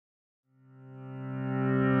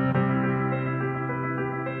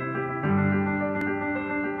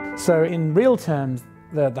So in real terms,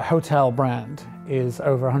 the hotel brand is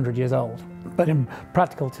over 100 years old. But in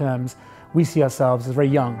practical terms, we see ourselves as very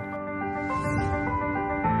young.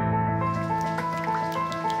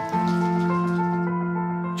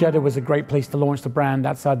 Jeddah was a great place to launch the brand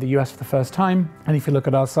outside the US for the first time. And if you look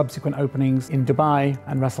at our subsequent openings in Dubai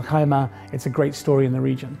and Ras Al Khaimah, it's a great story in the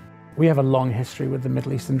region. We have a long history with the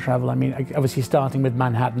Middle Eastern travel. I mean, obviously starting with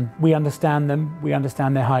Manhattan. We understand them, we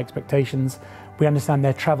understand their high expectations, we understand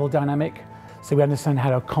their travel dynamic. So we understand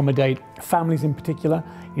how to accommodate families in particular,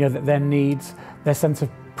 their needs, their sense of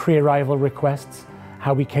pre-arrival requests,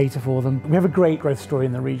 how we cater for them. We have a great growth story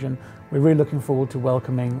in the region. We're really looking forward to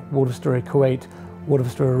welcoming Waldorf Astoria Kuwait, Waldorf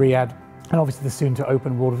Astoria Riyadh, and obviously the soon to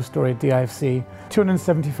open Waldorf Astoria DIFC.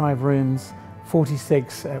 275 rooms,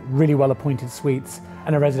 46 really well appointed suites,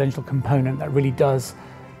 and a residential component that really does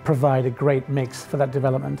provide a great mix for that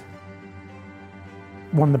development.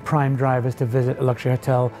 One of the prime drivers to visit a luxury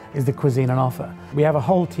hotel is the cuisine and offer. We have a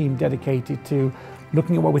whole team dedicated to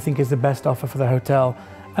looking at what we think is the best offer for the hotel,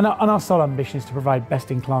 and our sole ambition is to provide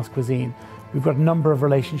best-in-class cuisine. We've got a number of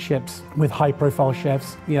relationships with high-profile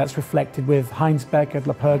chefs. That's reflected with Heinz Beck at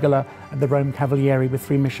La Pergola, at the Rome Cavalieri with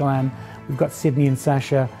 3 Michelin. We've got Sydney and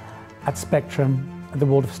Sasha at Spectrum, at the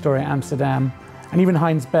Waldorf Astoria Amsterdam. And even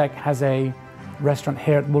Heinz Beck has a restaurant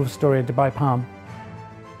here at Waldorf Astoria Dubai Palm.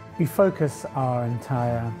 We focus our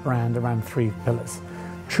entire brand around 3 pillars.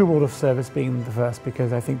 True Waldorf service being the first,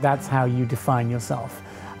 because I think that's how you define yourself.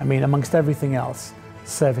 I mean, amongst everything else,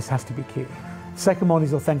 service has to be key. Second one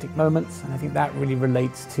is authentic moments, and I think that really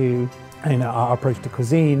relates to our approach to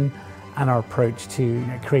cuisine and our approach to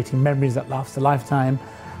creating memories that last a lifetime.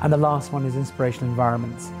 And the last one is inspirational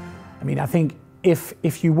environments. I mean, I think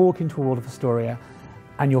if you walk into a Waldorf Astoria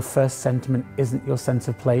and your first sentiment isn't your sense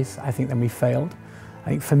of place, I think then we failed. I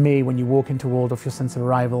think for me, when you walk into Waldorf, your sense of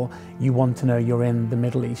arrival, you want to know you're in the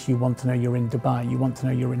Middle East, you want to know you're in Dubai, you want to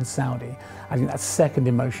know you're in Saudi. I think that second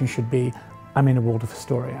emotion should be, I'm in a Waldorf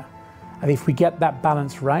Astoria. I think if we get that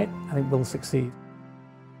balance right, I think we'll succeed.